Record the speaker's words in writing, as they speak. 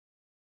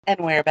And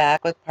we're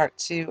back with part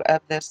 2 of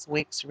this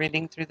week's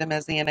reading through the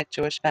Messianic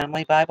Jewish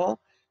Family Bible,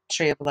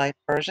 Tree of Life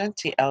version,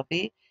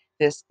 TLV.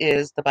 This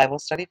is the Bible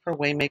study for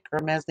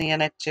Waymaker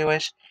Messianic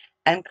Jewish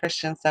and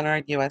Christian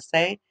Center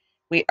USA.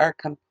 We are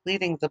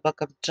completing the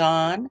book of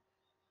John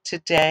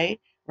today,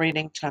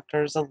 reading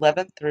chapters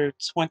 11 through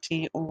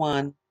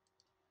 21.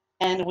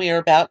 And we are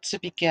about to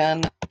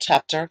begin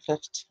chapter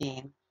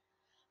 15.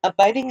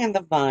 Abiding in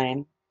the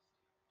vine.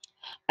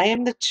 I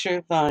am the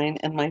true vine,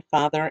 and my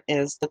Father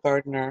is the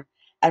gardener.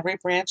 Every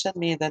branch in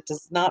me that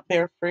does not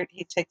bear fruit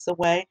he takes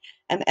away,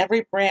 and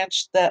every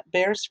branch that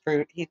bears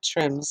fruit he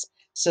trims,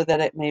 so that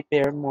it may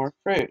bear more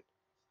fruit.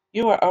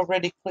 You are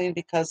already clean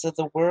because of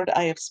the word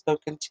I have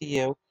spoken to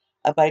you.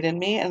 Abide in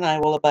me, and I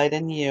will abide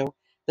in you.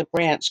 The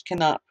branch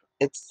cannot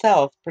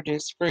itself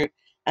produce fruit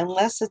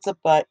unless it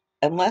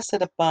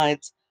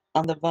abides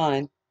on the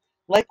vine.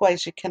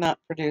 Likewise, you cannot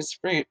produce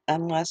fruit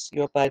unless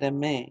you abide in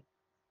me.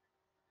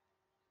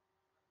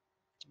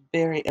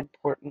 Very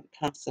important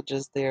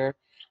passages there.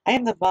 I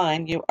am the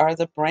vine, you are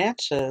the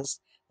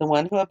branches. The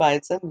one who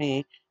abides in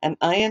me, and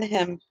I in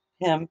him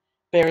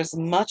bears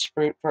much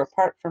fruit, for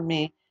apart from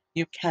me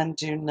you can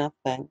do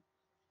nothing.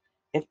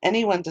 If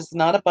anyone does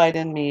not abide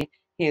in me,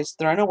 he is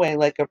thrown away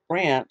like a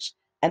branch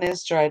and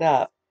is dried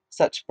up.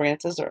 Such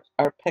branches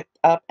are picked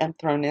up and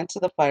thrown into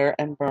the fire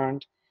and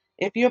burned.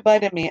 If you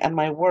abide in me and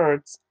my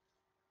words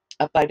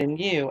abide in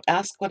you,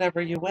 ask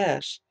whatever you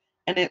wish,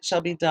 and it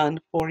shall be done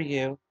for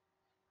you.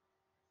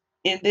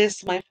 In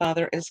this my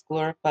Father is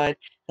glorified,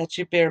 that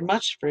you bear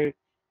much fruit,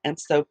 and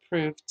so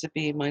prove to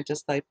be my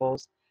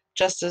disciples.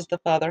 Just as the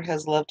Father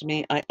has loved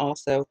me, I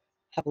also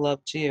have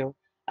loved you.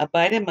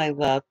 Abide in my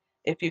love.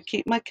 If you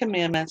keep my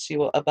commandments, you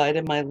will abide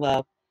in my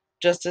love,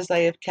 just as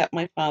I have kept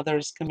my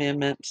Father's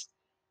commandments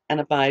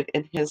and abide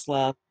in his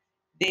love.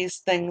 These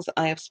things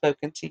I have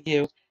spoken to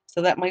you,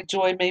 so that my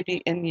joy may be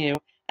in you,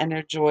 and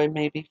your joy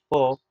may be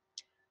full.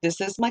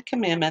 This is my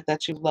commandment,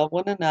 that you love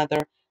one another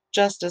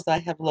just as I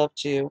have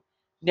loved you.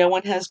 No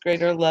one has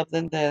greater love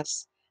than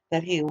this,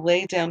 that he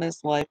lay down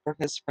his life for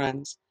his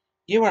friends.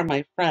 You are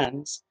my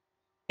friends,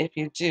 if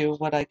you do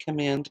what I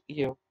command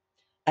you.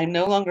 I'm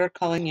no longer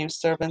calling you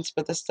servants,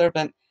 for the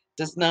servant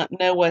does not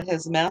know what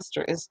his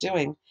master is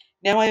doing.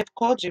 Now I have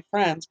called you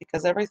friends,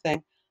 because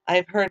everything I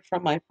have heard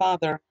from my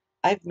Father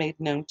I've made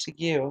known to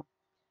you.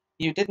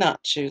 You did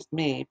not choose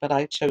me, but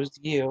I chose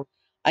you.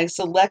 I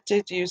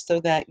selected you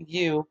so that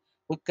you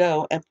would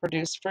go and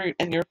produce fruit,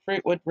 and your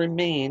fruit would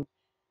remain.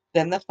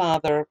 Then the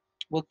Father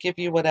will give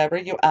you whatever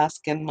you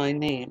ask in my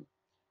name.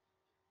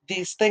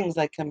 These things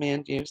I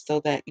command you, so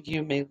that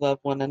you may love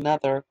one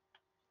another.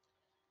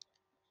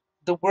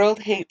 The world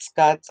hates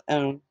God's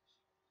own.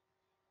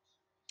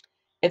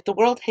 If the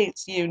world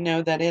hates you,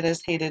 know that it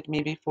has hated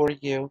me before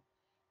you.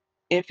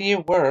 If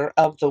you were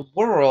of the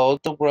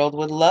world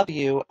would love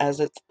you as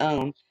its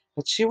own.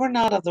 But you are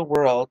not of the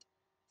world,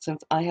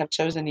 since I have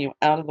chosen you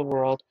out of the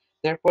world.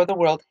 Therefore the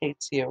world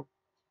hates you.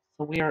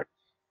 So we are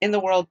in the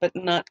world, but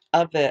not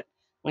of it,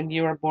 when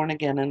you are born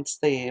again and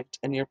saved,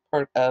 and you're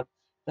part of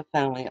the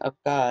family of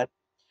God.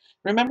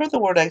 Remember the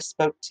word I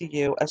spoke to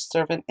you, a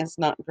servant is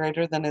not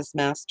greater than his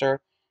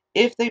master.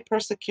 If they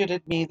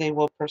persecuted me, they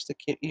will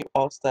persecute you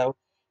also.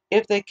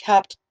 If they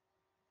kept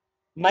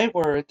my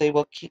word, they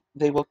will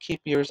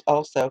keep yours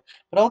also.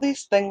 But all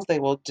these things they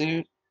will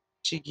do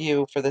to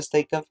you for the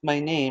sake of my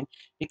name,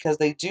 because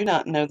they do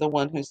not know the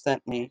one who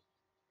sent me.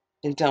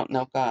 They don't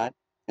know God,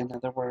 in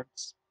other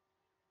words.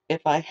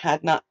 If I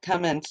had not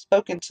come and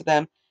spoken to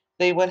them,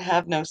 they would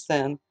have no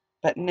sin.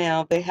 But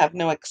now they have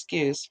no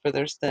excuse for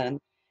their sin.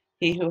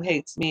 He who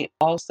hates me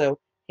also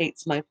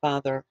hates my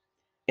Father.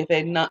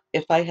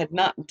 If I had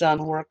not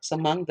done works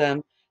among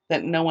them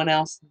that no one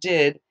else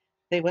did,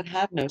 they would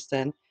have no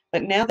sin.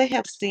 But now they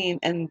have seen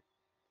and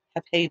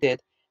have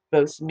hated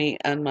both me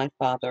and my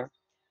Father.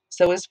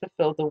 So is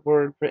fulfilled the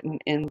word written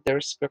in their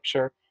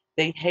scripture.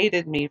 They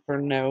hated me for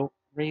no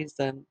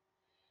reason.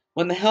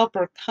 When the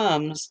Helper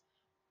comes,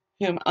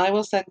 whom I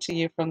will send to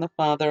you from the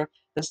Father,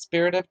 the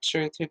Spirit of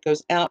truth who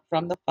goes out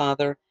from the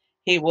Father,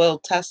 he will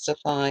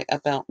testify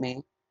about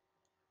me.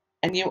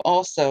 And you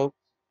also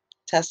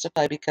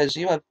testify, because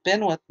you have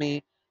been with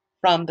me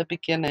from the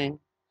beginning.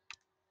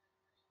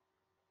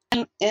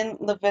 In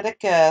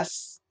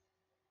Leviticus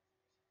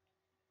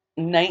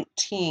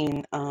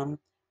 19,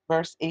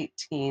 verse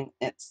 18,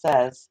 it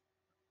says,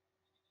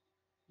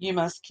 you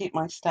must keep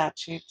my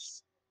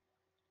statutes.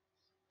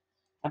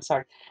 I'm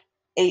sorry,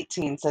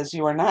 18 says,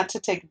 you are not to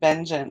take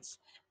vengeance,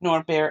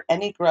 nor bear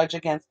any grudge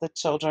against the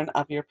children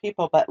of your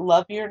people, but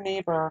love your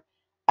neighbor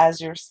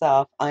as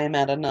yourself. I am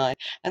Adonai.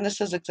 And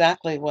this is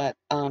exactly what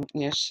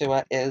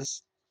Yeshua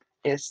is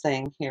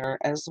saying here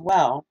as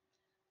well,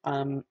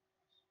 um,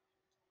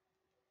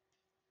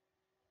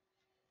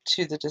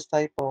 to the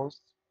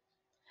disciples.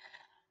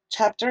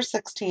 Chapter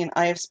 16,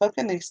 I have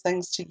spoken these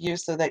things to you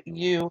so that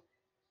you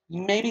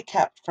may be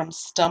kept from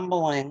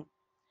stumbling.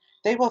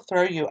 They will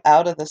throw you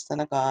out of the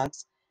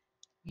synagogues.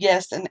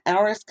 Yes, an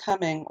hour is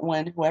coming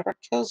when whoever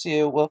kills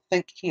you will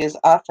think he is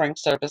offering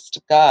service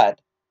to God.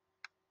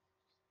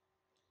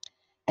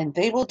 And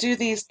they will do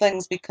these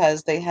things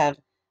because they have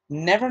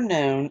never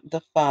known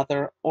the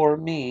Father or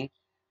me.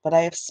 But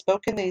I have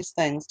spoken these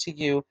things to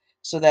you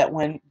so that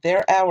when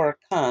their hour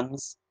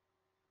comes,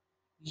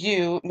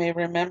 you may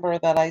remember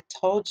that I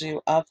told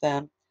you of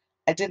them.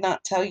 I did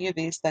not tell you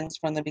these things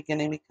from the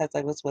beginning because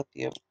I was with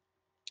you.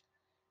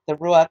 The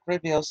Ruach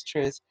reveals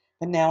truth.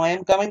 But now I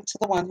am going to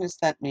the one who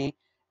sent me,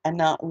 and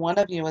not one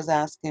of you is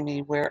asking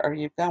me, where are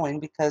you going?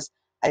 Because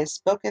I have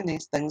spoken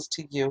these things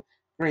to you.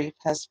 Grief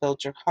has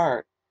filled your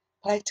heart.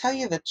 But I tell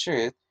you the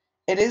truth.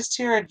 It is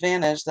to your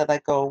advantage that I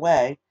go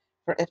away.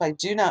 For if I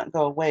do not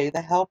go away,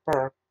 the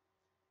Helper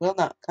will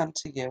not come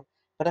to you.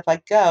 But if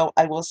I go,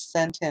 I will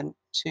send him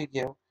to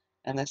you.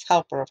 And this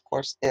Helper, of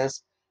course,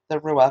 is the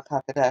Ruach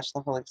HaKodesh,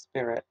 the Holy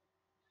Spirit.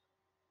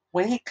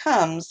 When he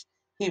comes,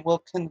 he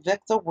will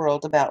convict the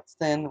world about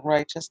sin,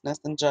 righteousness,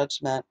 and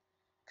judgment.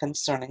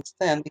 Concerning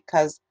sin,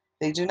 because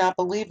they do not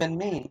believe in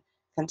me.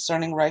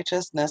 Concerning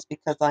righteousness,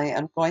 because I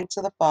am going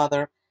to the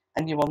Father,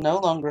 and you will no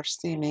longer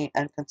see me.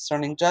 And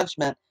concerning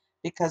judgment,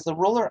 because the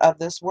ruler of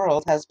this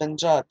world has been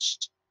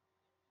judged.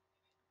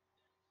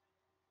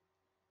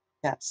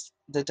 Yes,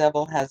 the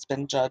devil has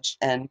been judged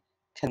and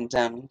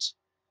condemned.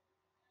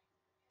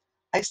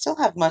 I still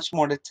have much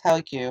more to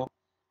tell you,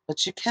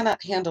 but you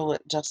cannot handle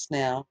it just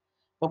now.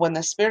 But when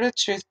the Spirit of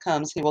truth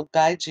comes, he will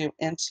guide you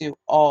into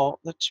all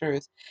the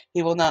truth.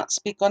 He will not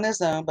speak on his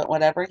own, but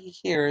whatever he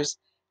hears,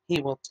 he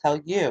will tell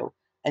you,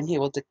 and he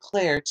will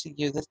declare to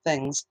you the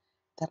things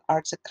that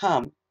are to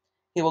come.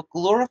 He will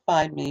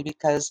glorify me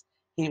because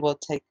he will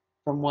take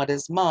from what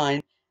is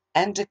mine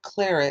and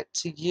declare it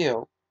to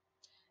you.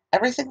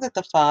 Everything that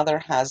the Father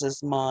has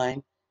is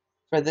mine.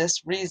 For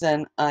this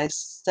reason I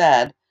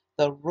said,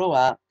 the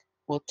Ruach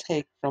will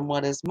take from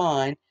what is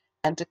mine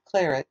and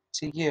declare it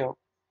to you.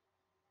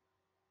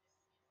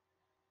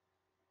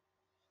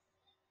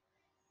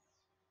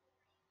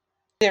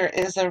 There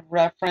is a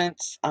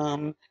reference,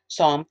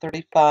 Psalm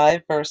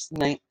 35, verse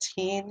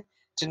 19.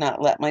 Do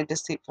not let my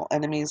deceitful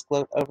enemies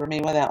gloat over me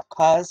without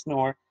cause,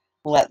 nor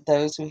let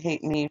those who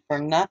hate me for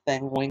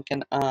nothing wink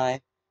an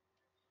eye.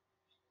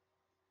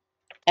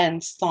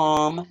 And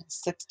Psalm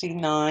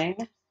 69,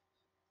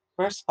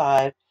 verse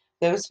 5,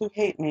 those who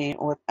hate me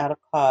without a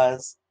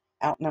cause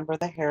outnumber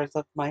the hairs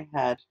of my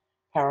head.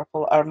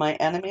 Powerful are my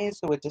enemies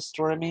who would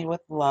destroy me with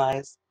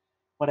lies.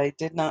 What I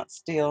did not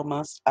steal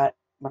must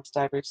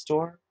I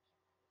restore?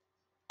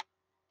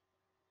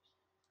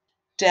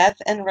 Death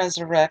and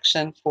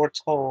resurrection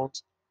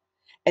foretold.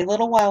 A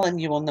little while and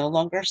you will no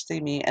longer see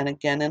me, and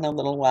again in a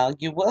little while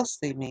you will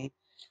see me.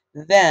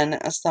 Then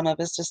some of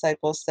his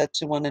disciples said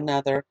to one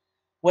another,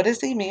 what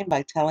does he mean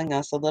by telling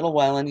us a little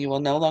while and you will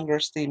no longer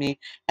see me,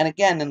 and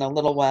again in a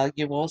little while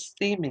you will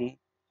see me?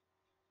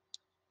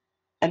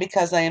 And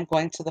because I am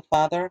going to the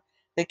Father,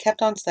 they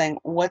kept on saying,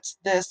 what's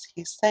this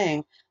he's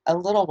saying? A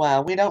little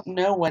while. We don't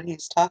know what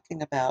he's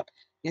talking about.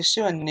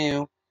 Yeshua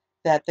knew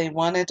that they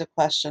wanted to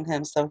question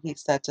him, so he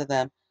said to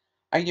them,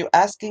 are you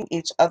asking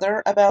each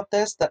other about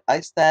this, that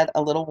I said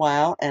a little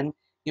while, and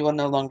you will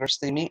no longer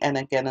see me, and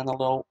again in a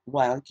little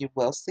while you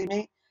will see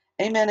me?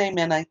 Amen,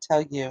 amen, I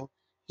tell you.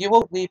 You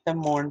will weep and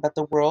mourn, but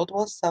the world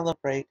will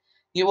celebrate.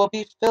 You will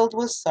be filled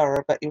with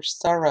sorrow, but your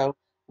sorrow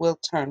will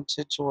turn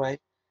to joy.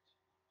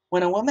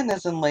 When a woman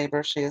is in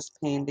labor, she is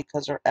pained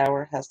because her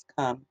hour has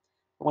come.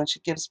 But when she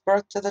gives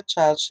birth to the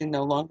child, she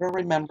no longer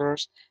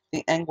remembers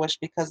the anguish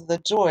because of the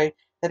joy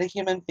that a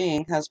human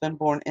being has been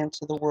born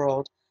into the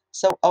world.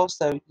 So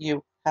also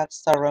you have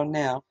sorrow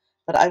now.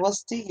 But I will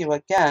see you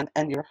again,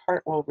 and your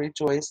heart will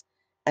rejoice,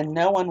 and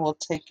no one will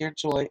take your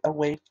joy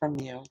away from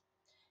you.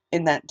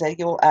 In that day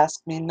you will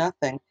ask me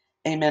nothing.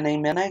 Amen,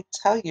 amen, I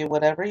tell you,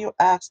 whatever you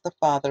ask the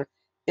Father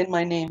in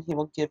my name he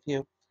will give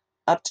you.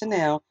 Up to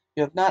now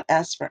you have not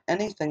asked for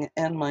anything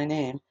in my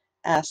name.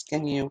 Ask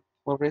and you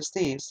will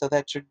receive, so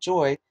that your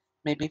joy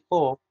may be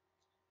full.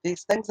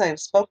 These things I have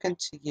spoken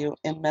to you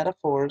in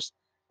metaphors.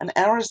 An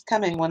hour is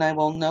coming when I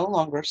will no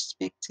longer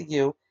speak to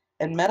you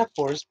in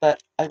metaphors,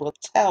 but I will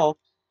tell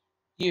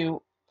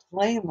you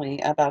plainly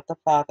about the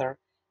Father.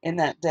 In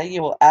that day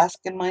you will ask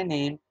in my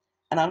name,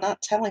 and I'm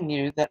not telling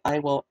you that I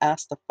will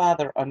ask the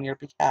Father on your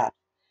behalf.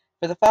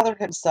 For the Father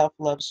himself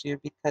loves you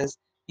because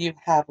you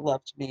have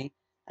loved me,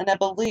 and I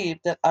believe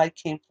that I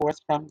came forth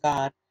from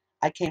God.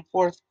 I came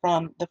forth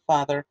from the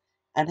Father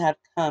and have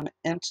come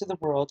into the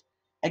world.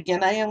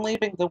 Again I am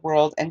leaving the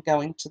world and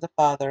going to the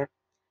Father.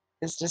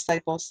 His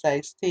disciples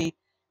say, see,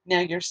 now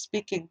you're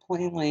speaking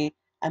plainly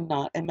and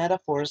not in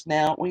metaphors.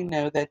 Now we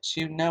know that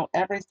you know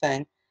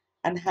everything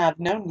and have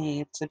no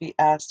need to be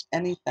asked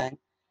anything.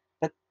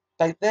 But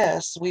by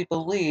this we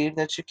believe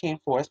that you came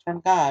forth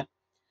from God.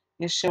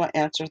 Yeshua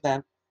answered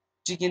them,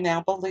 do you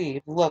now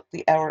believe? Look,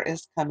 the hour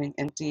is coming,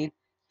 indeed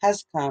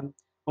has come,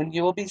 when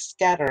you will be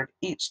scattered,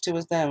 each to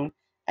his own,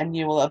 and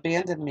you will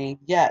abandon me.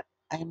 Yet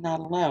I am not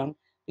alone,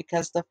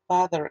 because the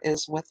Father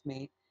is with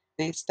me.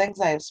 These things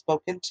I have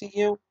spoken to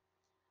you,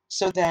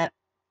 so that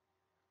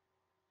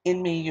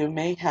in me you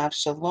may have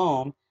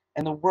shalom.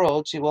 In the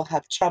world you will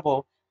have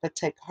trouble, but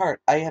take heart,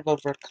 I have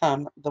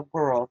overcome the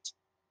world.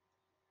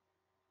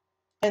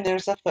 And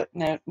there's a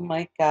footnote,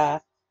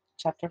 Micah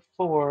chapter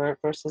 4,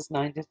 verses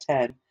 9 to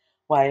 10.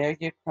 Why are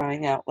you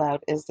crying out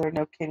loud? Is there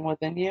no king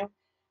within you?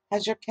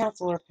 Has your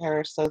counselor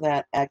perished so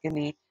that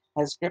agony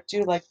has gripped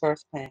you like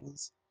birth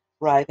pangs?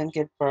 Writhe and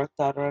give birth,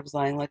 daughter of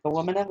Zion, like a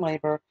woman in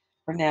labor.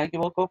 For now you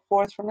will go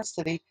forth from a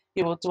city,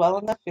 you will dwell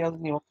in the field,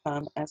 and you will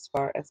come as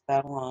far as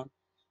Babylon.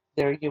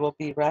 There you will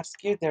be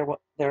rescued. There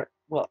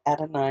will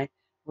Adonai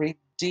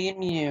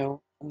redeem you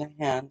from the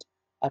hand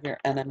of your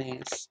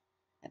enemies.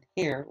 And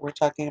here we're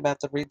talking about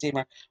the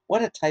Redeemer.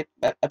 What a type,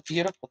 a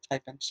beautiful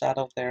type and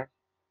shadow there.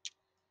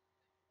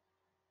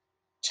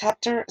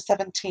 Chapter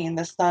 17,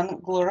 the Son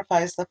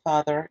glorifies the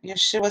Father.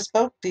 Yeshua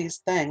spoke these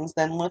things,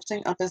 then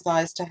lifting up his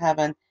eyes to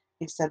heaven,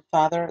 he said,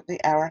 Father,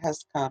 the hour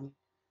has come.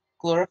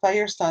 Glorify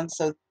your Son,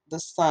 so the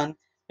Son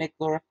may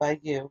glorify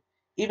you.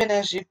 Even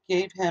as you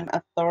gave him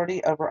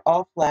authority over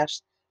all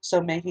flesh,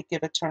 so may he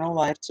give eternal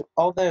life to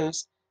all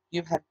those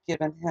you have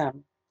given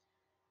him.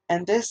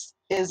 And this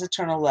is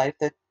eternal life,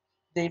 that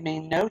they may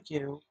know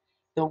you,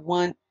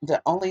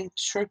 the only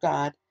true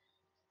God,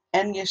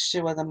 and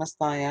Yeshua the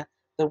Messiah,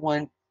 the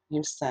one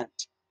you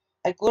sent.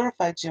 I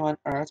glorified you on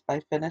earth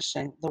by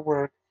finishing the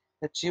work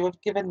that you have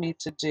given me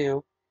to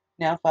do.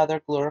 Now,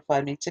 Father,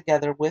 glorify me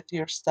together with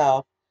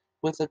yourself,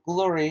 with the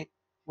glory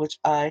which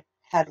I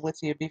had with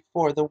you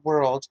before the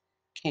world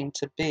came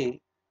to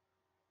be.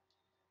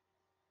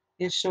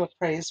 Yeshua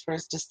prays for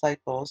his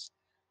disciples.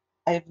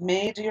 I have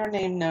made your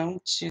name known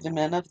to the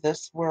men of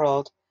this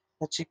world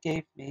that you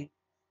gave me.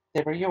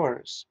 They were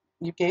yours.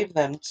 You gave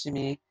them to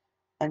me,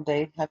 and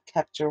they have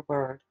kept your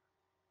word.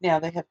 Now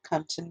they have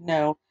come to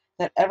know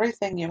that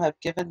everything you have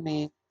given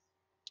me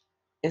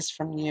is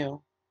from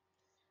you.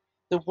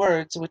 The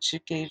words which you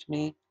gave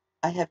me,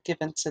 I have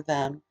given to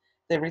them.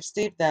 They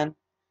received them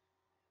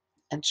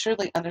and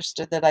truly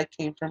understood that I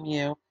came from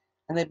you,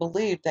 and they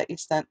believed that you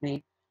sent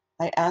me.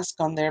 I ask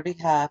on their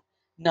behalf,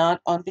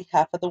 not on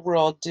behalf of the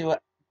world do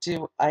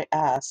I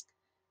ask,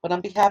 but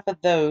on behalf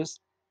of those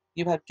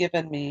you have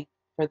given me,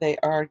 for they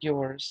are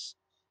yours.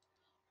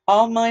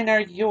 All mine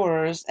are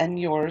yours, and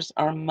yours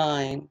are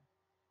mine,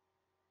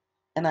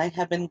 and I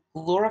have been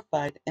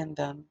glorified in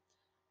them.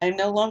 I am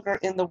no longer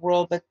in the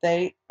world, but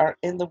they are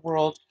in the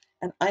world,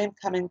 and I am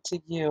coming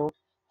to you.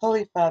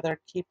 Holy Father,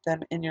 keep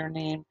them in your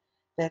name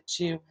that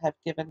you have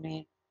given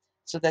me,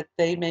 so that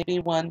they may be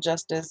one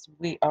just as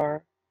we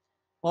are.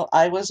 While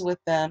I was with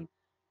them,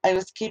 I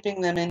was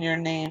keeping them in your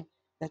name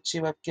that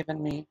you have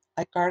given me.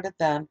 I guarded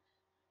them,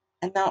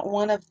 and not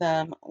one of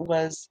them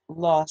was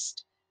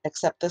lost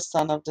except the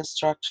son of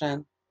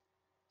destruction,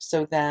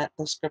 so that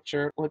the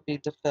scripture would be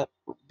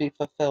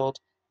fulfilled.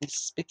 He's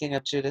speaking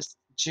of Judas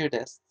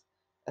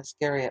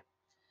Iscariot.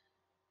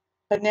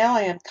 But now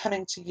I am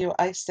coming to you.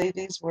 I say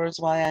these words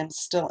while I am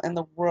still in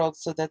the world,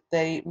 so that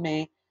they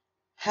may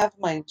have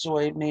my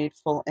joy made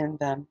full in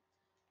them.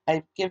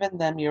 I've given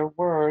them your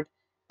word,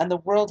 and the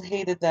world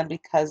hated them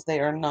because they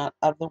are not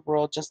of the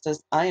world, just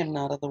as I am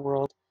not of the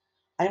world.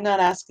 I am not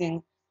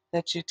asking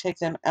that you take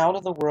them out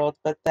of the world,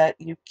 but that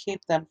you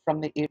keep them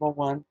from the evil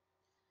one.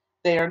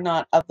 They are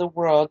not of the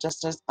world,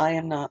 just as I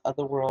am not of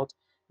the world.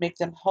 Make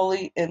them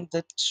holy in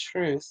the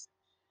truth.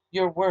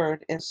 Your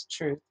word is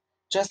truth.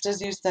 Just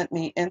as you sent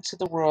me into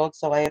the world,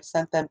 so I have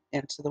sent them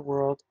into the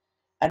world.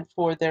 And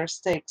for their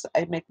sakes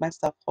I make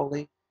myself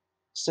holy,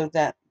 so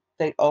that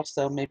they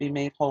also may be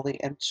made holy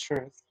in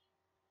truth.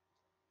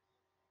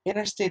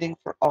 Interceding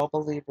for all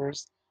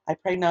believers. I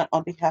pray not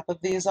on behalf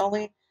of these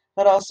only,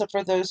 but also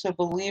for those who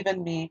believe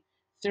in me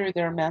through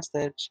their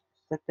message,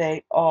 that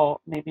they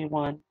all may be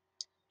one.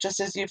 Just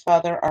as you,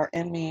 Father, are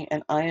in me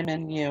and I am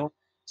in you,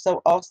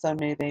 so also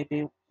may they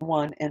be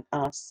one in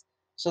us,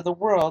 so the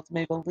world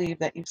may believe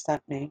that you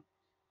sent me.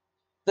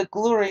 The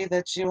glory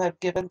that you have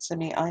given to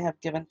me, I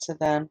have given to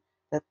them,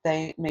 that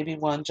they may be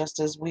one, just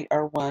as we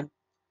are one,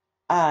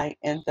 I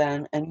in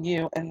them, and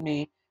you in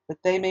me,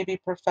 that they may be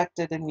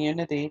perfected in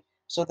unity,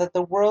 so that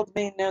the world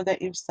may know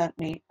that you sent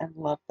me and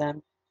loved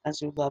them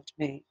as you loved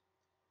me.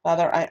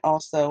 Father, I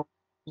also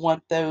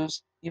want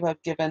those you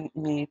have given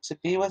me to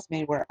be with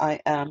me where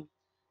I am,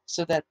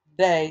 so that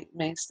they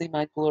may see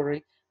my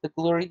glory, the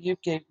glory you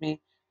gave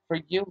me, for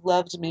you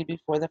loved me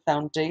before the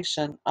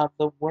foundation of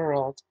the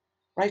world.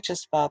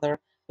 Righteous Father,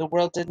 the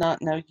world did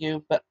not know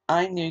you, but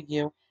I knew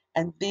you,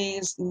 and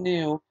these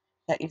knew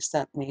that you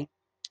sent me.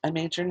 I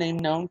made your name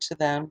known to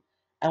them,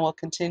 and will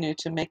continue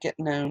to make it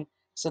known,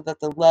 so that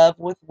the love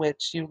with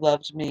which you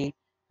loved me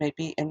may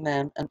be in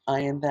them and I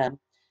in them.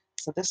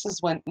 So this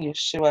is when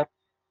Yeshua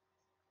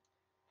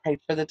prayed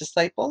for the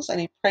disciples and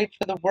he prayed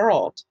for the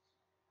world.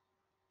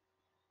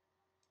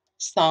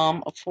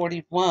 Psalm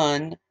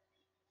 41,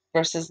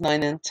 verses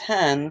 9 and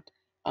 10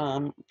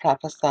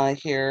 prophesy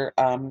here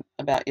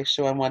about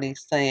Yeshua and what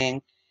he's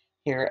saying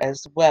here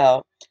as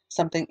well.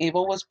 Something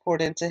evil was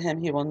poured into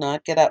him. He will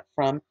not get up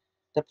from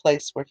the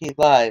place where he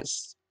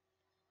lies.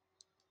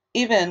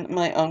 Even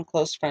my own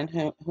close friend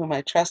whom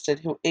I trusted,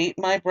 who ate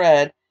my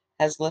bread,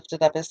 has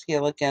lifted up his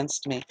heel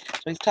against me.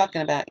 So he's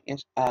talking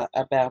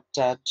about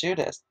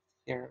Judas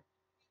here,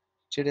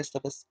 Judas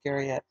of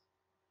Iscariot.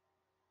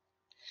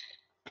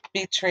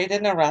 betrayed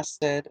and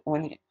arrested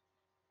when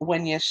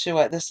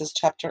Yeshua, this is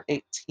chapter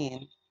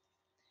 18.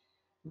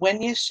 When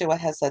Yeshua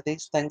had said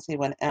these things, he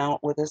went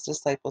out with his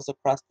disciples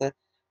across the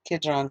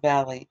Kidron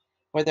Valley,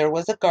 where there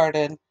was a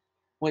garden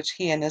which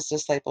he and his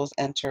disciples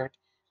entered.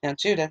 Now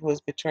Judah, who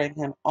was betraying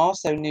him,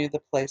 also knew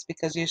the place,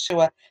 because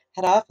Yeshua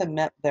had often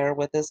met there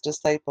with his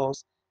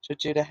disciples. So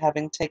Judah,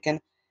 having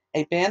taken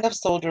a band of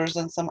soldiers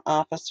and some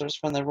officers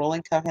from the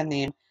ruling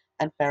Kohanim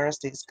and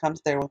Pharisees, comes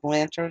there with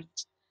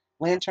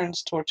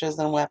lanterns, torches,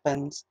 and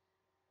weapons.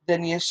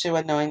 Then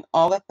Yeshua, knowing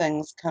all the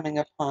things coming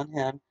upon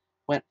him,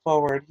 went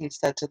forward. He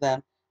said to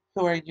them,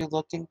 "Who are you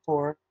looking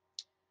for?"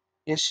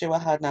 Yeshua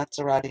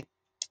HaNazareti,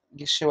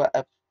 Yeshua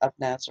of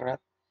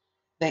Nazareth.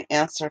 They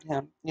answered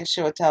him.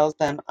 Yeshua tells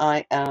them,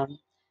 "I am."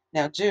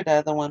 Now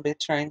Judah, the one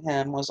betraying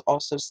him, was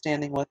also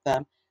standing with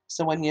them.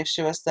 So when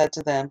Yeshua said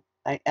to them,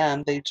 "I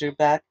am," they drew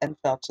back and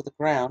fell to the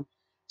ground.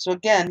 So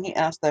again he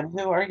asked them,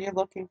 "Who are you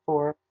looking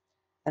for?"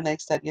 And they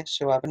said,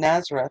 "Yeshua of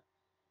Nazareth."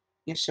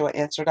 Yeshua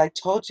answered, "I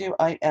told you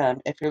I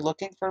am. If you're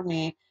looking for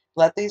me,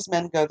 let these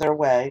men go their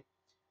way."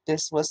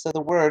 This was so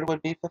the word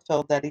would be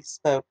fulfilled that he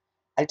spoke,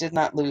 "I did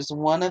not lose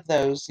one of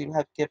those you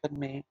have given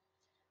me."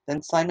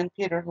 Then Simon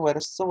Peter, who had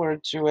a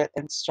sword, drew it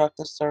and struck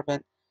the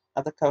servant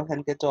of the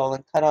Kohen Gadol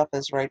and cut off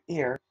his right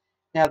ear.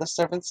 Now the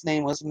servant's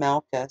name was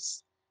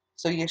Malchus.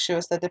 So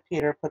Yeshua said to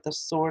Peter, "Put the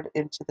sword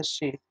into the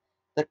sheath.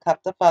 The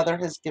cup the Father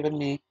has given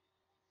me,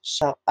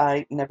 shall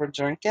I never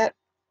drink it?"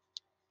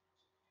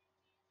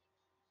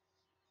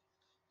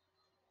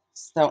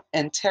 So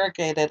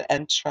interrogated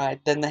and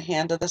tried. Then the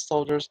hand of the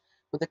soldiers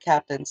with the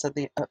captains of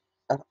the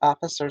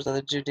officers of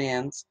the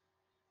Judeans,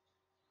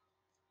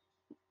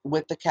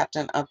 with the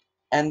captain of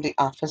and the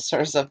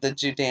officers of the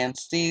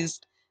Judeans,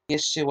 seized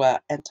Yeshua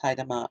and tied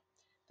him up.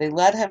 They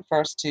led him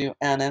first to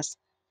Annas,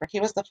 for he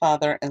was the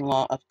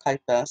father-in-law of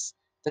Caiaphas,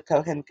 the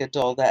Kohen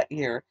Gadol, that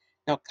year.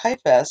 Now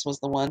Caiaphas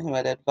was the one who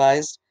had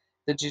advised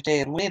the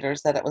Judean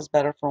leaders that it was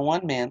better for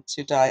one man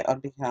to die on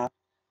behalf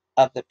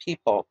of the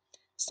people.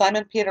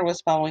 Simon Peter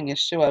was following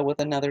Yeshua with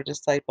another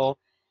disciple.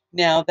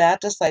 Now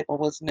that disciple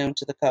was known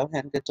to the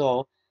Kohen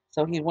Gadol,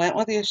 so he went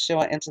with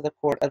Yeshua into the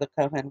court of the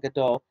Kohen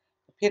Gadol.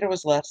 Peter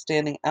was left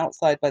standing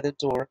outside by the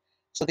door.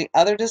 So the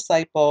other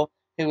disciple,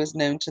 who was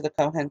known to the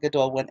Kohen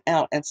Gadol, went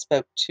out and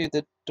spoke to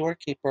the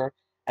doorkeeper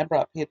and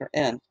brought Peter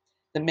in.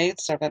 The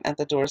maidservant at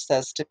the door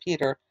says to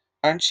Peter,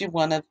 "Aren't you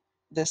one of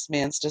this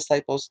man's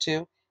disciples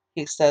too?"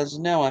 He says,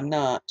 "No, I'm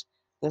not."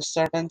 The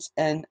servants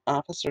and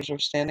officers were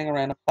standing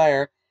around a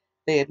fire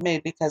they had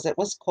made because it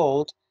was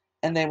cold,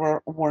 and they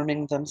were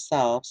warming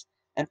themselves.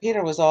 And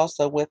Peter was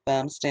also with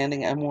them,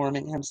 standing and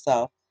warming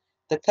himself.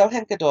 The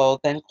Kohen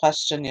Gadol then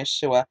questioned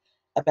Yeshua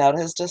about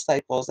his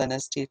disciples and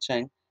his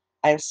teaching.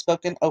 "I have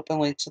spoken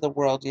openly to the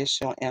world,"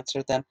 Yeshua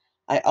answered them.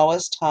 "I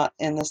always taught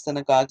in the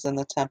synagogues and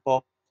the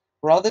temple,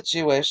 where all the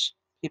Jewish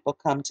people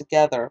come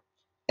together.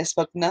 I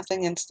spoke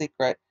nothing in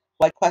secret.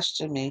 Why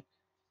question me?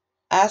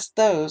 Ask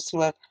those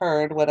who have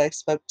heard what I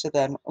spoke to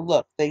them.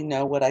 Look, they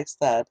know what I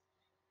said."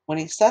 When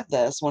he said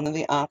this, one of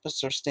the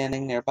officers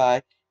standing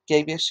nearby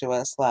gave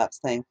Yeshua a slap,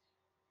 saying,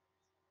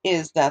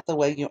 "Is that the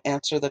way you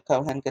answer the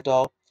Kohen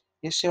Gadol?"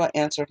 Yeshua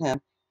answered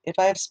him, "If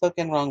I have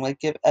spoken wrongly,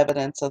 give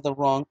evidence of the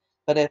wrong,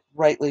 but if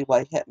rightly,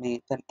 why hit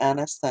me?" Then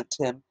Annas sent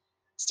him,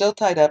 still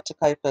tied up, to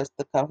Caiaphas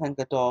the Kohen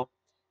Gadol.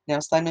 Now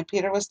Simon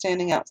Peter was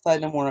standing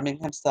outside and warming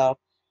himself.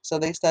 So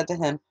they said to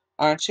him,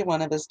 "Aren't you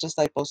one of his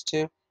disciples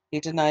too?" He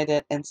denied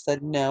it and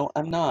said, "No,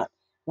 I'm not."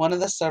 One of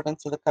the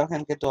servants of the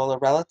Kohen Gadol, a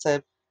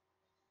relative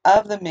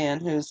of the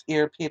man whose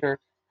ear Peter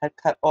had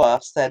cut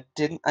off, said,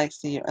 "Didn't I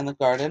see you in the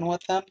garden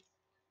with them?"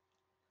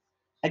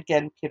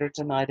 Again Peter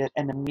denied it,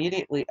 and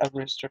immediately a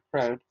rooster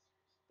crowed.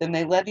 Then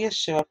they led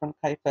Yeshua from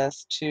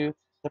Caiaphas to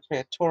the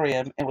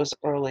praetorium. It was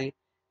early.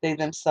 They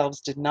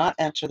themselves did not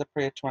enter the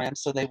praetorium,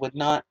 so they would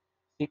not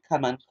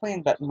become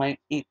unclean, but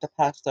might eat the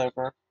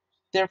Passover.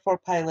 Therefore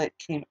Pilate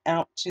came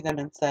out to them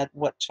and said,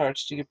 "What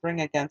charge do you bring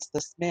against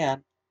this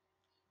man?"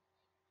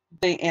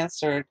 They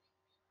answered,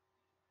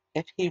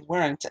 "If he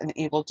weren't an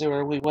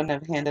evildoer, we wouldn't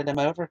have handed him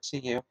over to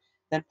you."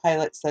 Then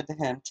Pilate said to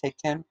him, "Take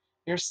him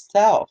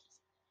yourself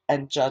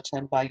and judge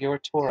him by your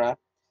Torah."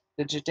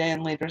 The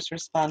Judean leaders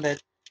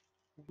responded,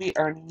 "We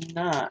are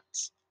not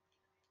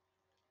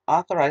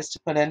authorized to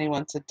put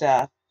anyone to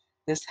death."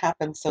 This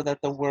happened so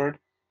that the word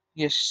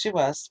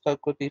Yeshua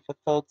spoke would be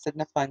fulfilled,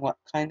 signifying what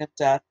kind of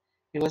death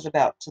he was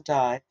about to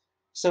die.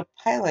 So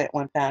Pilate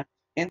went back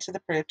into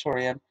the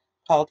praetorium,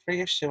 called for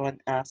Yeshua,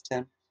 and asked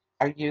him,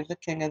 "Are you the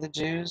king of the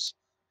Jews?"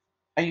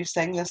 "Are you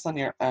saying this on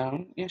your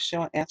own?"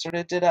 Yeshua answered,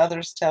 "Or did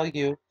others tell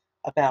you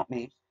about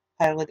me?"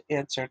 Pilate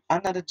answered,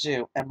 "I'm not a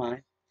Jew, am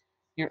I?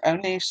 Your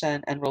own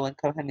nation and ruling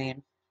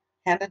Kohanim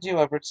handed you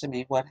over to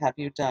me. What have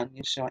you done?"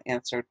 Yeshua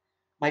answered,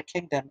 "My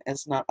kingdom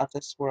is not of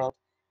this world.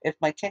 If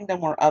my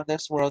kingdom were of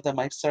this world, then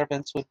my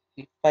servants would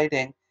be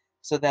fighting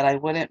so that I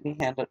wouldn't be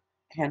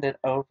handed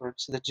over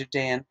to the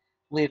Judean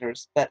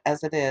leaders. But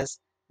as it is,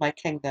 my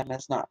kingdom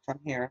is not from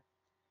here."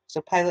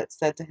 So Pilate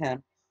said to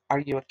him, "Are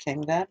you a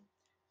king then?"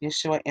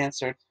 Yeshua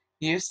answered,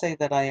 "You say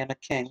that I am a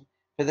king.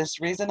 For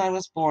this reason I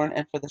was born,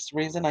 and for this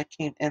reason I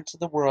came into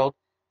the world,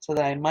 so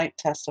that I might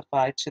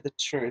testify to the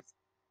truth.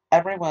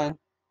 Everyone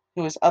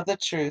who is of the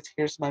truth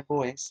hears my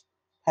voice."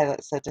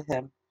 Pilate said to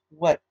him,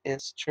 "What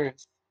is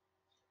truth?"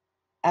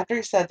 After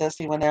he said this,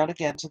 he went out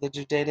again to the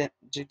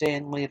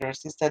Judean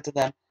leaders. He said to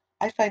them,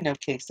 "I find no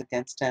case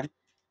against him,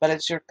 but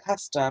it's your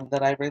custom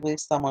that I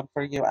release someone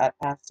for you at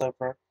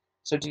Passover.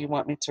 So do you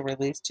want me to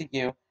release to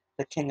you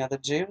the king of the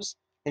Jews?"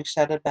 They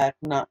shouted back,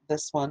 "Not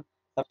this one,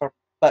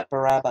 but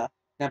Barabbas."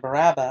 Now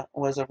Barabbas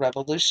was a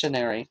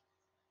revolutionary.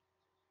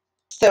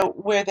 So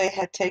where they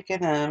had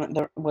taken him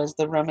was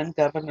the Roman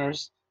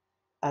governor's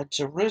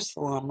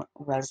Jerusalem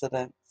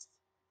residence.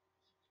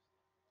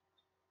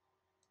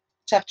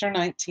 Chapter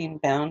 19,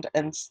 Bound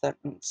and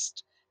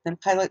Sentenced. Then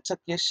Pilate took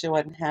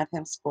Yeshua and had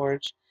him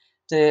scourged.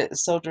 The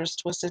soldiers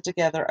twisted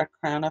together a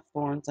crown of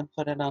thorns and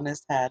put it on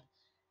his head,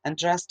 and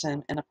dressed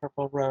him in a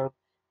purple robe.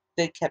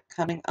 They kept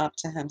coming up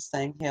to him,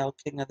 saying, "Hail,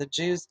 King of the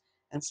Jews,"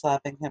 and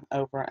slapping him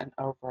over and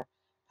over.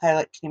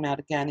 Pilate came out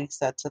again. He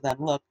said to them,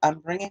 "Look,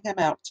 I'm bringing him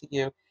out to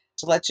you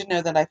to let you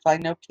know that I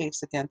find no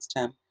case against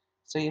him."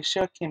 So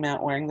Yeshua came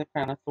out wearing the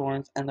crown of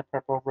thorns and the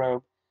purple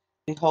robe.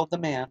 "Behold the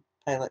man,"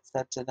 Pilate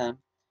said to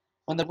them.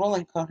 When the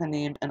ruling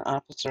Kohanim and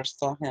officers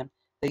saw him,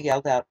 they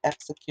yelled out,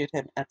 "Execute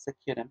him,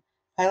 execute him."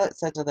 Pilate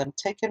said to them,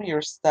 "Take him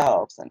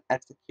yourselves and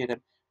execute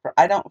him, for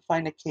I don't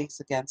find a case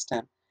against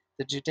him."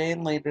 The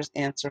Judean leaders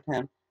answered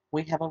him,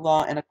 "We have a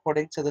law, and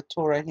according to the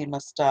Torah he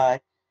must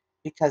die,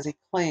 because he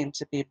claimed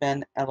to be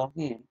Ben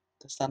Elohim,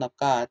 the Son of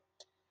God."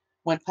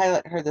 When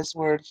Pilate heard this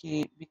word,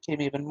 he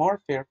became even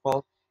more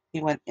fearful.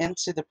 He went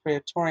into the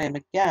praetorium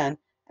again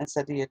and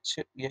said to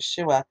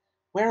Yeshua,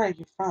 "Where are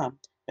you from?"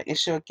 But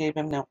Yeshua gave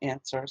him no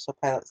answer. So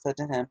Pilate said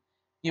to him,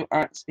 "You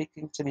aren't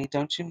speaking to me.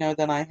 Don't you know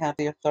that I have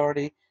the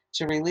authority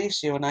to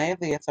release you, and I have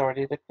the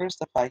authority to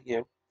crucify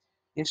you?"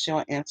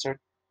 Yeshua answered,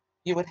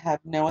 "You would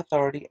have no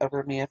authority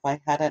over me if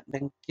I hadn't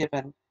been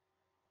given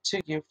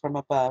to you from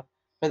above.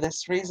 For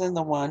this reason,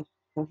 the one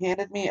who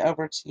handed me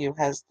over to you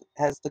has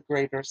the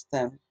greater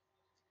sin."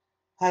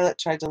 Pilate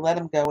tried to let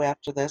him go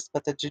after this,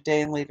 but the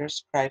Judean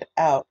leaders cried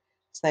out,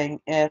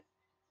 saying, "If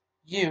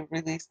you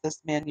release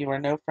this man, you are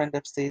no friend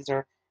of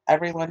Caesar.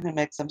 Everyone who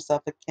makes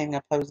himself a king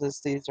opposes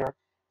Caesar."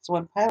 So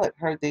when Pilate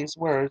heard these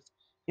words,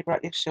 he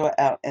brought Yeshua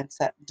out and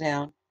sat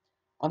down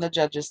on the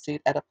judge's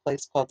seat at a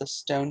place called the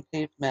Stone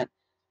Pavement,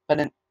 but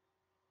in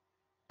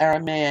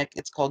Aramaic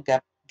it's called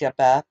Gabbatha,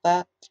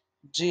 Gabbatha.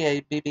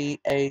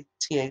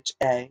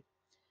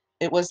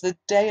 It was the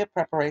day of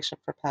preparation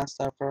for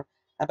Passover,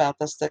 about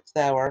the 6th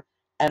hour,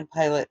 and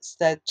Pilate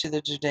said to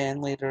the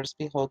Judean leaders,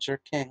 "Behold your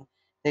king."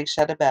 They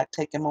shouted back,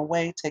 take him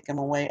away,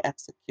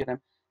 execute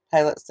him."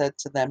 Pilate said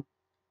to them,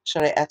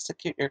 "Should I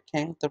execute your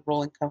king?" The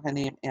ruling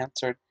Kohanim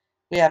answered,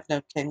 "We have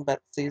no king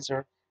but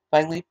Caesar."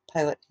 Finally,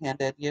 Pilate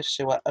handed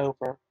Yeshua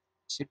over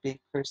to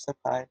be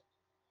crucified.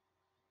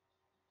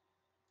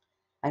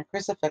 And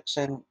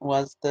crucifixion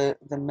was the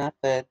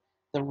method,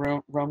 the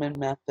Roman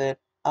method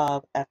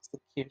of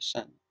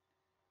execution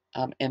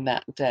in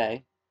that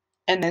day.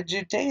 And the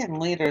Judean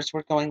leaders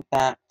were going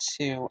back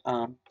to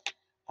um,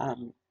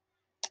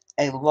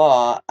 a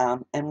law,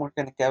 and we're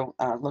going to go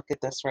look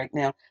at this right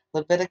now.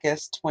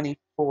 Leviticus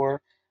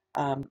 24,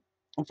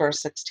 verse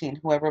 16.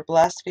 "Whoever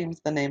blasphemes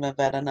the name of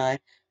Adonai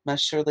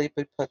must surely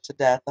be put to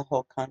death. The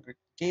whole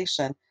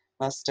congregation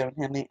must stone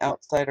him. The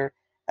outsider,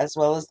 as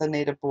well as the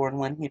native born,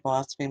 when he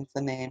blasphemes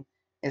the name,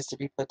 is to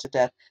be put to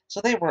death."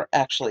 So they were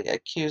actually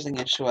accusing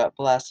Yeshua of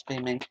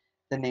blaspheming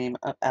the name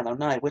of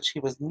Adonai, which he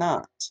was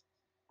not.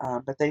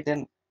 But they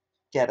didn't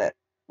get it.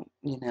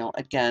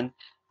 Again,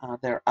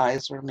 their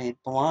eyes were made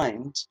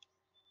blind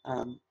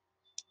um,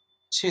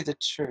 to the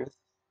truth.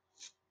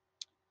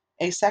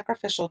 A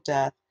sacrificial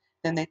death.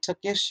 Then they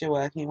took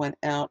Yeshua. He went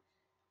out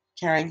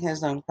carrying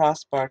his own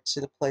crossbar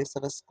to the place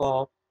of a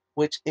skull,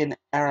 which in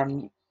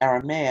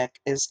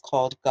Aramaic is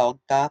called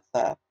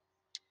Golgotha.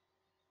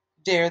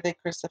 There they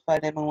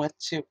crucified him, and with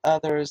two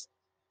others,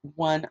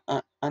 one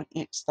on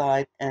each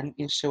side, and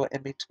Yeshua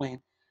in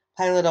between.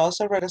 Pilate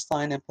also wrote a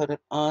sign and put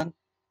it on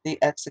the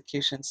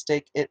execution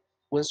stake. It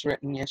was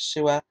written,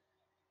 "Yeshua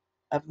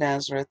of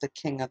Nazareth, the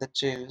King of the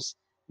Jews."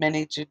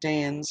 Many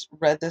Judeans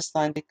read this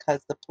sign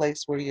because the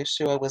place where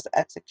Yeshua was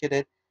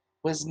executed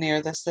was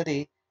near the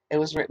city. It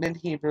was written in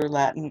Hebrew,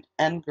 Latin,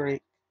 and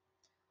Greek.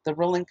 The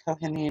ruling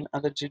Kohanim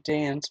of the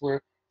Judeans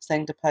were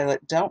saying to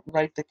Pilate, "Don't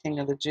write the King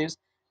of the Jews,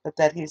 but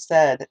that he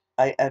said,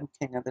 'I am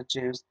King of the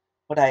Jews.'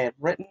 What I have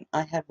written,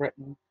 I have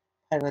written."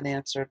 Pilate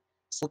answered.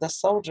 So the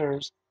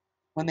soldiers,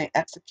 when they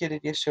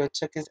executed Yeshua,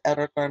 took his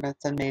outer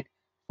garments and made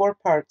 4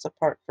 parts, a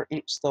part for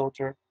each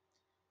soldier.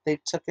 They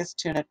took his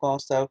tunic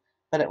also,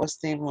 but it was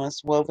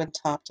seamless, woven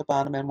top to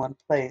bottom in one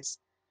place.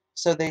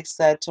 So they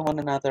said to one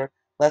another,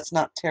 "Let's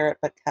not tear it,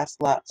 but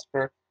cast lots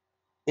for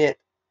it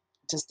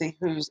to see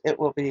whose it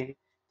will be."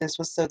 This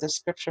was so the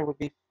scripture would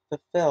be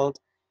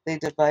fulfilled. "They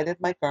divided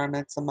my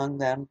garments among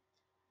them,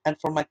 and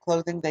for my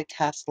clothing they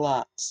cast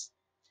lots."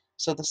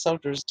 So the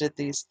soldiers did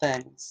these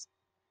things.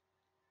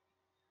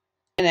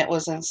 And it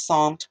was in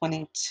Psalm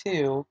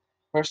 22,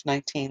 verse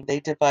 19. "They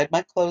divide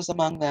my clothes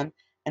among them,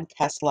 and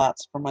cast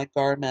lots for my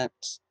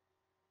garment.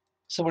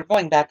 So we're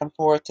going back and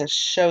forth to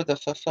show the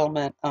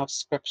fulfillment of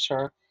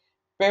Scripture.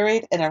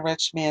 Buried in a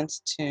rich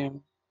man's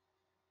tomb.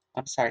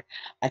 I'm sorry,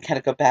 I kind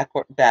of go back.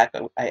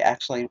 I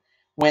actually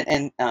went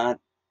and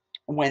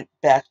went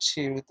back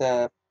to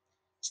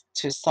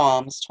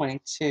Psalms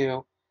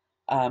 22.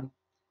 Um,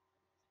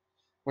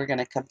 we're going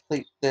to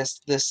complete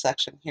this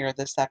section here,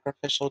 the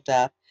sacrificial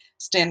death.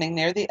 Standing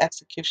near the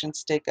execution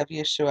stake of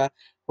Yeshua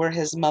were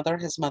his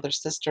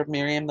mother's sister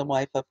Miriam, the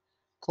wife of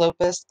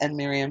Clopas, and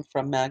Miriam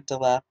from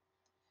Magdala.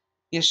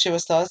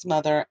 Yeshua saw his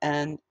mother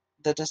and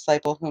the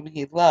disciple whom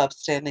he loved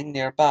standing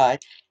nearby.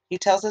 He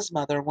tells his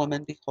mother,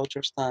 "Woman, behold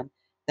your son."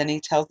 Then he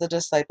tells the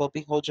disciple,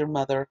 "Behold your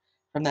mother."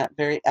 From that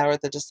very hour,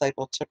 the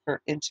disciple took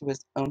her into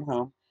his own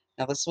home.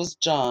 Now, this was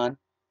John,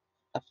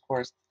 of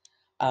course.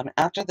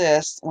 After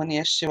this, when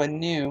Yeshua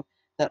knew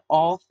that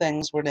all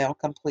things were now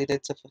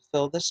completed to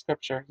fulfill the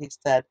scripture, he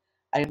said,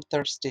 "I am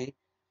thirsty."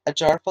 A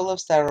jar full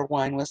of sour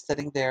wine was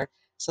sitting there,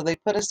 so they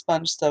put a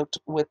sponge soaked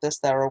with the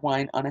sour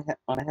wine on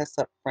a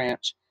hyssop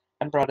branch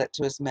and brought it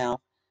to his mouth.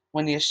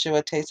 When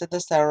Yeshua tasted the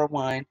sour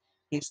wine,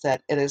 he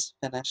said, "It is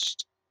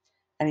finished."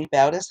 And he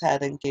bowed his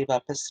head and gave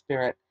up his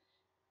spirit.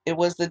 It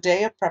was the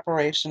day of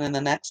preparation, and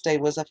the next day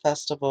was a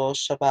festival,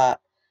 Shabbat,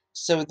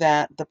 so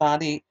that the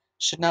body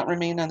should not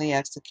remain on the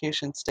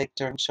execution stake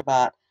during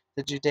Shabbat.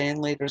 The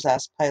Judean leaders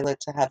asked Pilate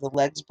to have the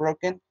legs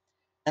broken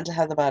and to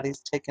have the bodies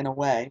taken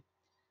away.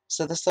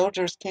 So the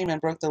soldiers came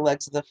and broke the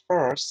legs of the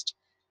first,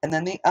 and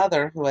then the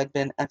other who had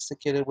been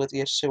executed with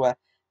Yeshua.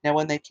 Now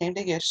when they came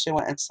to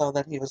Yeshua and saw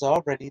that he was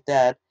already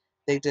dead,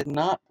 they did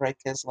not break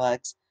his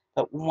legs,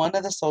 but one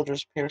of the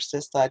soldiers pierced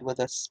his side with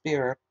a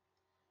spear,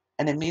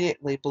 and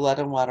immediately blood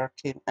and water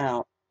came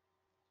out.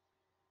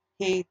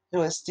 He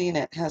who has seen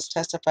it has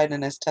testified,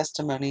 and his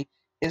testimony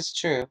is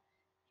true.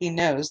 He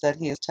knows that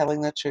he is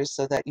telling the truth,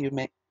 so that you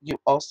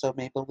also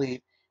may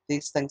believe.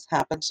 These things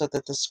happened so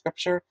that the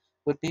scripture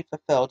would be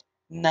fulfilled.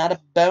 Not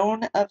a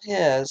bone of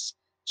his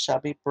shall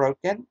be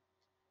broken.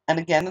 And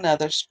again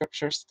another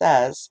scripture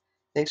says,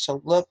 "They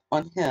shall look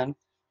on him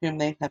whom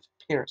they have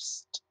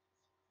pierced."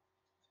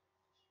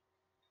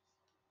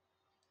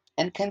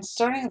 And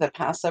concerning the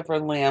Passover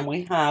lamb,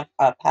 we have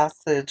a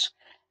passage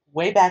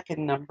way back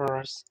in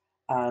Numbers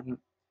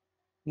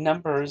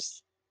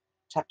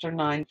chapter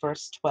 9,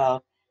 verse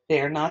 12.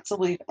 They are not to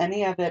leave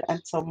any of it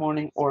until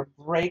morning or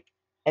break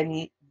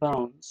any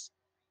bones.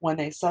 When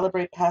they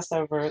celebrate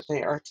Passover,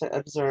 they are to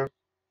observe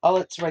all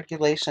its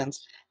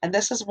regulations. And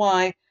this is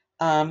why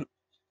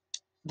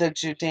the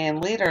Judean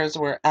leaders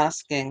were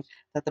asking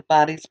that the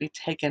bodies be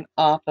taken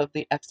off of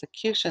the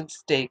execution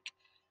stake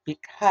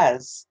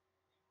because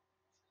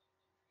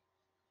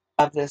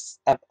of this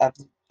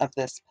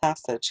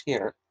passage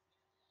here.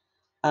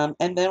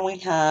 And then we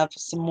have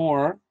some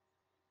more.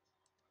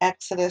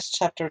 Exodus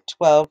chapter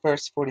 12,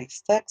 verse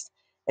 46.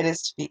 It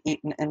is to be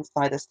eaten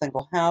inside a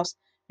single house.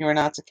 You are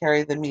not to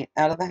carry the meat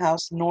out of the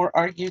house, nor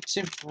are you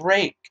to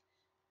break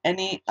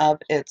any of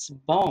its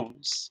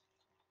bones.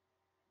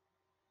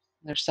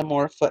 There's some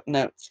more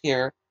footnotes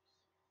here.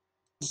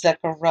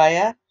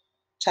 Zechariah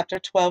chapter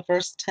 12,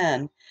 verse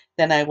 10.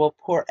 Then I will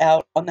pour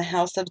out on the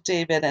house of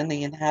David and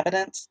the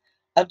inhabitants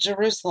of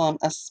Jerusalem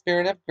a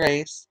spirit of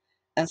grace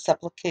and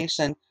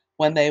supplication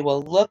when they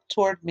will look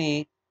toward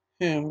me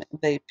whom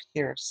they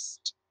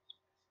pierced.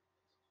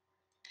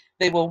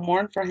 They will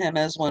mourn for him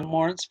as one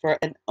mourns for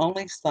an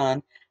only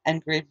son,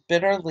 and grieve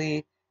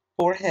bitterly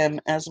for him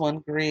as one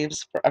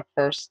grieves for a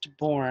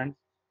firstborn.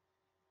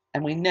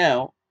 And we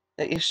know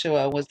that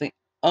Yeshua was the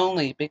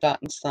only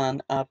begotten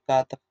Son of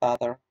God the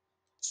Father.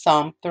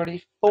 Psalm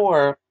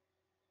 34,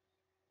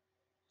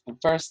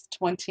 verse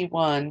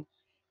 21.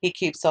 He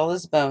keeps all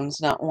his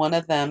bones, not one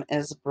of them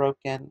is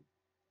broken.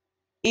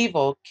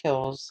 Evil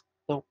kills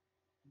the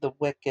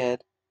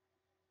wicked.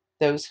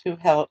 Those who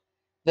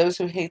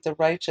hate the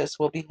righteous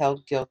will be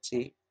held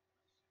guilty.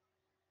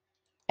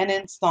 And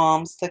in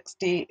Psalm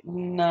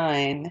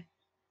 69,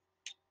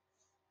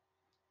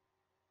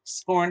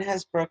 scorn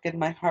has broken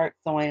my heart,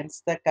 though I am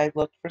sick. I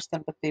looked for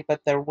sympathy,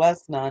 but there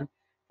was none,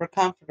 for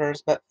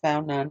comforters, but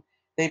found none.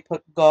 They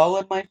put gall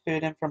in my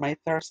food, and for my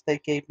thirst they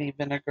gave me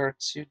vinegar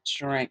to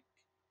drink.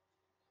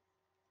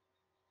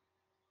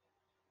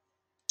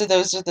 So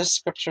those are the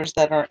scriptures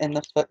that are in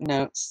the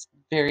footnotes.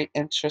 Very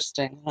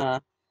interesting,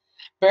 huh?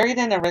 Buried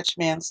in a rich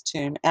man's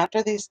tomb.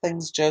 After these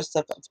things,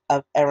 Joseph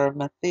of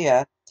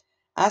Arimathea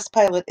asked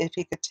Pilate if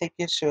he could take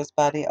Yeshua's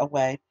body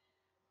away.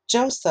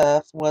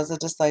 Joseph was a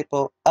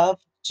disciple of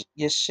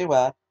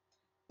Yeshua,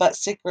 but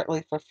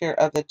secretly for fear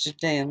of the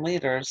Judean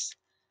leaders,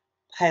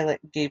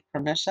 Pilate gave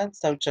permission,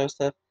 so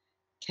Joseph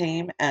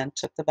came and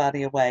took the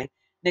body away.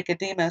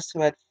 Nicodemus,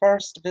 who had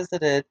first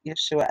visited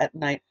Yeshua at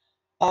night,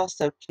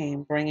 also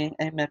came, bringing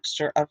a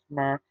mixture of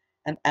myrrh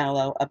and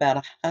aloe, about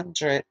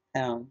 100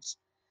 pounds.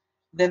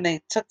 Then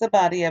they took the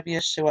body of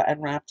Yeshua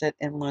and wrapped it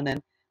in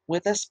linen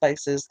with the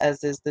spices,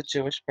 as is the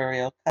Jewish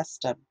burial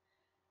custom.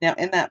 Now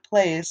in that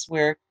place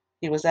where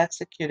he was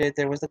executed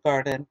there was a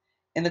garden.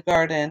 In the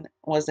garden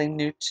was a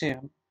new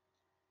tomb,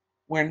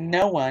 where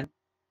no one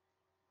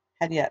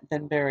had yet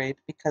been buried.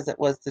 Because it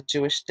was the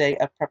Jewish day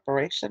of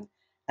preparation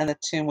and the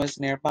tomb was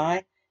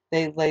nearby,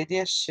 they laid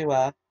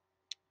Yeshua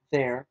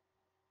there.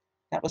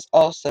 That was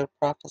also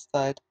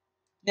prophesied.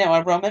 Now,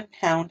 a Roman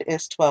pound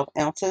is 12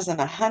 ounces, and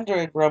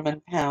 100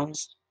 Roman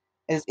pounds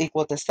is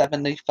equal to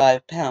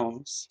 75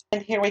 pounds.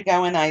 And here we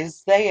go in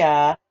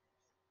Isaiah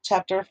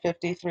chapter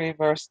 53,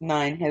 verse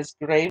 9. His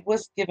grave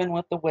was given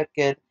with the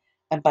wicked,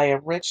 and by a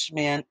rich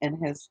man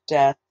in his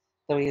death,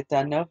 though he had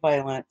done no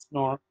violence,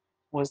 nor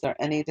was there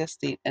any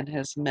deceit in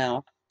his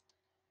mouth.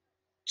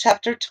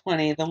 Chapter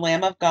 20. The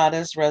Lamb of God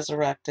is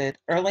resurrected.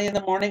 Early in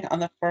the morning on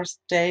the first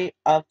day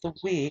of the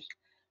week,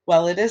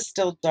 while it is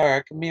still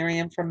dark,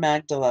 Miriam from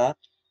Magdala,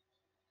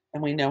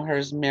 and we know her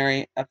as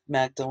Mary of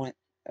Magdala,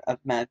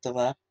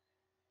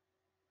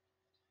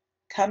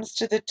 comes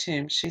to the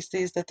tomb. She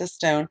sees that the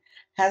stone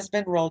has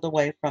been rolled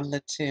away from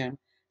the tomb.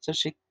 So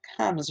she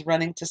comes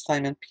running to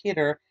Simon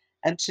Peter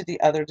and to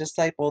the other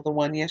disciple, the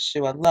one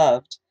Yeshua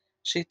loved.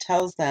 She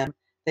tells them,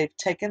 "They've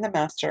taken the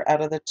master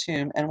out of the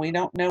tomb, and we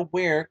don't know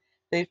where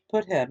they've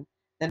put him."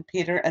 Then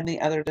Peter and the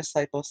other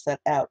disciple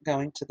set out,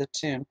 going to the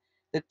tomb.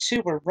 The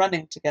two were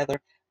running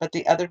together, but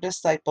the other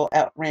disciple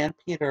outran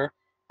Peter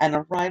and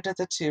arrived at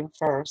the tomb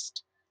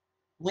first.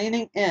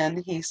 Leaning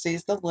in, he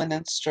sees the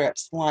linen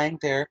strips lying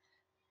there,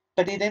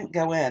 but he didn't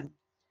go in.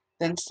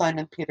 Then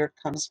Simon Peter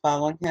comes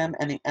following him,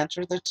 and he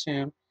enters the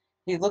tomb.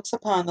 He looks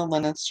upon the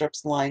linen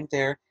strips lying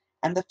there,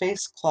 and the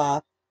face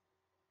cloth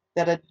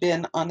that had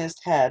been on his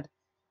head.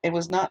 It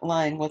was not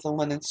lying with the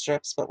linen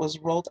strips, but was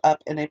rolled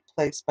up in a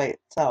place by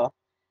itself.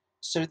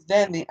 So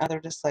then the other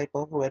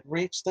disciple, who had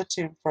reached the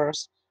tomb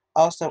first,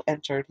 also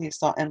entered. He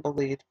saw and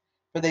believed,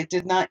 for they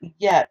did not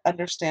yet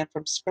understand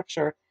from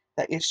Scripture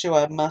that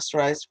Yeshua must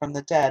rise from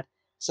the dead.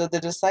 So the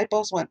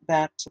disciples went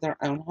back to their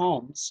own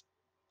homes.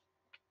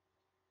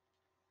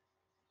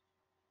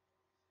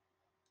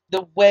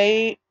 The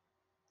way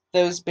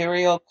those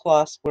burial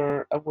cloths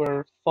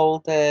were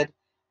folded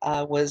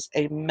was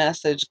a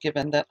message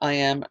given that I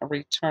am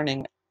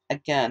returning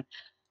again.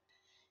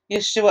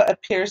 Yeshua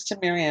appears to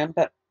Miriam,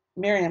 but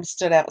Miriam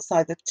stood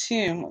outside the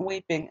tomb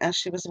weeping. As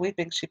she was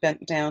weeping, she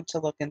bent down to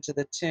look into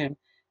the tomb.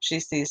 She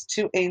sees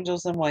two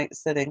angels in white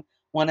sitting,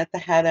 one at the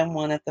head and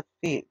one at the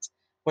feet,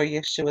 where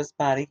Yeshua's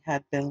body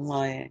had been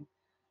lying.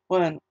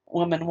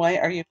 Woman, why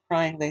are you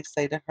crying? They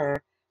say to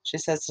her. She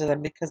says to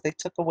them, because they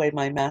took away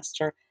my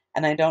master,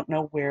 and I don't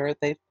know where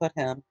they've put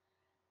him.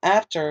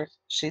 After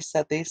she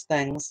said these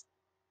things,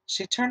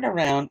 she turned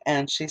around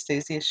and she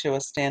sees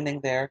Yeshua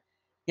standing there.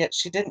 Yet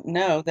she didn't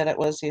know that it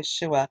was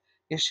Yeshua.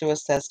 Yeshua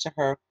says to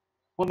her,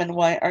 "Woman,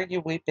 why are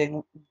you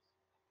weeping?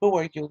 Who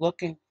are you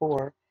looking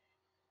for?"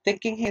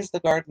 Thinking he's the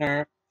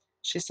gardener,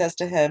 she says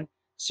to him,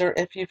 "Sir,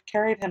 if you've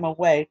carried him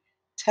away,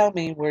 tell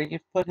me where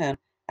you've put him,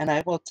 and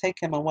I will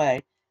take him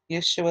away."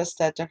 Yeshua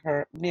said to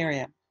her,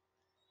 "Miriam."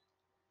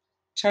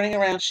 Turning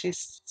around, she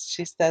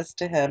says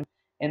to him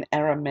in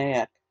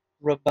Aramaic,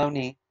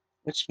 "Rabboni,"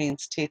 which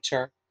means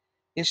teacher.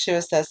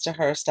 Yeshua says to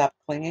her, "Stop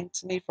clinging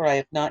to me, for I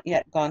have not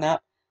yet gone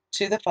up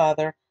to the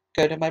Father.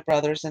 Go to my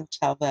brothers and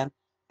tell them,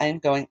 I am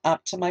going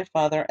up to my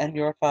Father and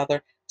your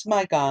Father, to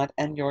my God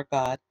and your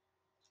God."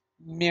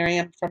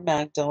 Miriam from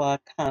Magdala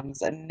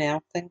comes,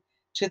 announcing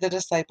to the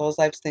disciples,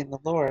 "I've seen the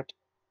Lord,"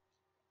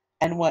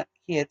 and what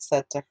he had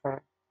said to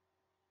her.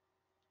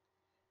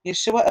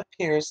 Yeshua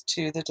appears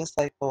to the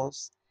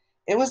disciples.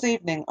 It was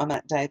evening on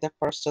that day, the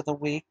first of the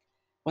week,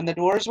 when the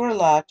doors were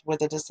locked where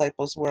the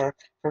disciples were,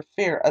 for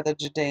fear of the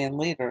Judean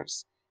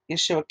leaders.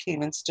 Yeshua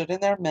came and stood in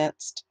their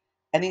midst,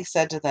 and he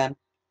said to them,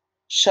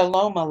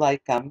 "Shalom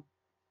Aleichem,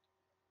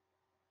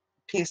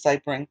 peace I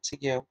bring to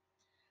you."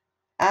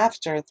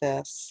 After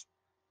this,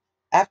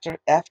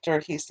 after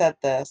he said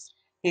this,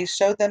 he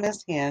showed them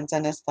his hands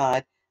and his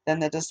side. Then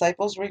the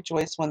disciples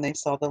rejoiced when they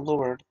saw the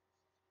Lord.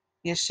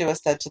 Yeshua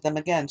said to them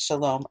again,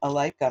 "Shalom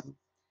Aleichem.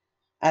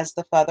 As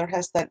the Father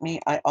has sent me,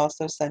 I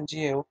also send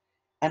you."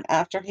 And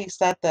after he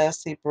said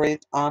this, he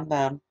breathed on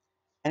them,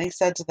 and he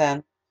said to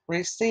them,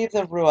 "Receive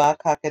the Ruach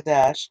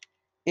HaKodesh.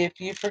 If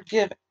you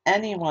forgive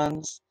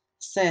anyone's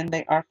sin,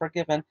 they are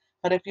forgiven,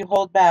 but if you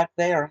hold back,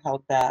 they are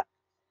held back."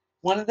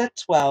 One of the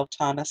 12,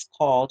 Thomas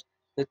called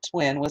the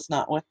twin, was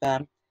not with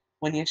them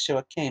when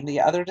Yeshua came. The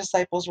other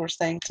disciples were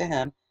saying to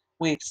him,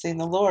 "We've seen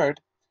the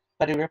Lord."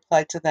 But he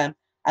replied to them,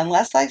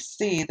 "Unless I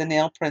see the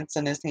nail prints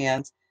in his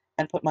hands,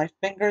 and put my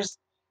fingers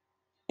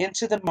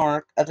into the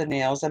mark of the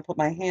nails, and put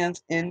my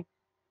hands in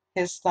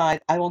his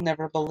side, I will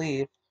never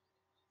believe."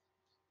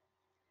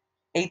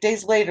 8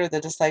 days later, the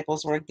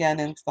disciples were again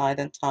inside,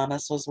 and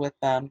Thomas was with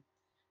them.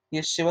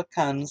 Yeshua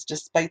comes,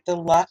 despite the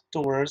locked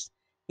doors.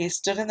 He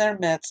stood in their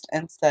midst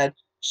and said,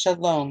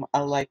 "Shalom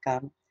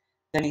Aleichem."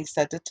 Then he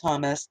said to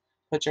Thomas,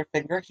 "Put your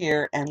finger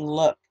here and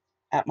look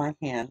at my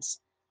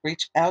hands.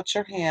 Reach out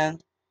your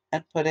hand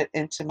and put it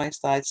into my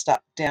side.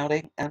 Stop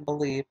doubting and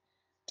believe."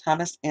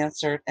 Thomas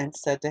answered and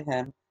said to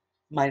him,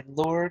 "My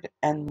Lord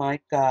and my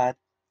God."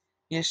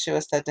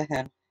 Yeshua said to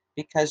him,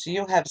 "Because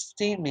you have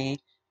seen me,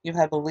 you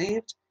have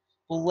believed.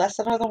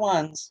 Blessed are the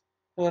ones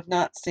who have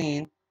not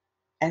seen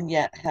and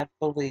yet have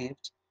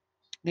believed."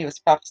 He was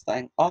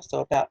prophesying also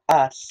about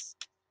us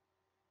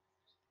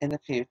in the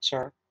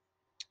future.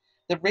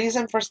 The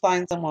reason for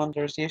signs and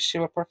wonders,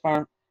 Yeshua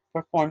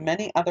performed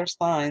many other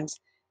signs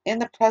in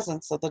the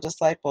presence of the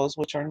disciples,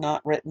 which are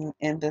not written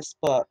in this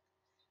book.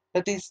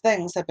 But these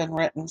things have been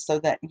written so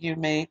that you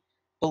may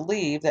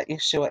believe that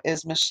Yeshua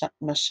is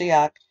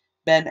Mashiach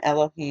ben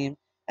Elohim,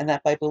 and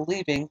that by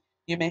believing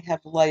you may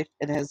have life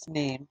in his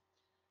name.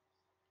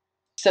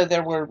 So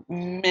there were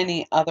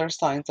many other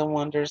signs and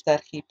wonders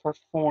that he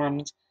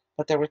performed,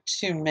 but there were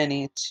too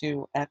many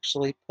to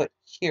actually put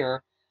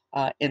here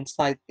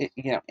inside,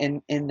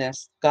 in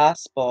this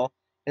gospel,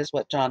 is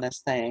what John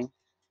is saying.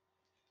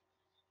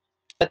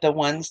 But the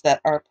ones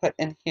that are put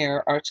in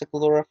here are to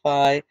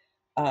glorify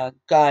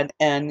God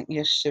and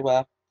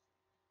Yeshua.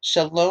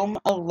 Shalom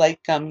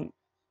Aleichem.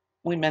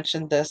 We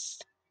mentioned this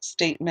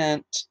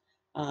statement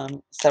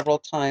several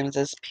times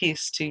as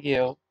peace to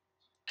you.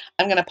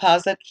 I'm going to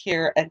pause it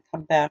here and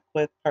come back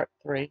with part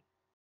 3.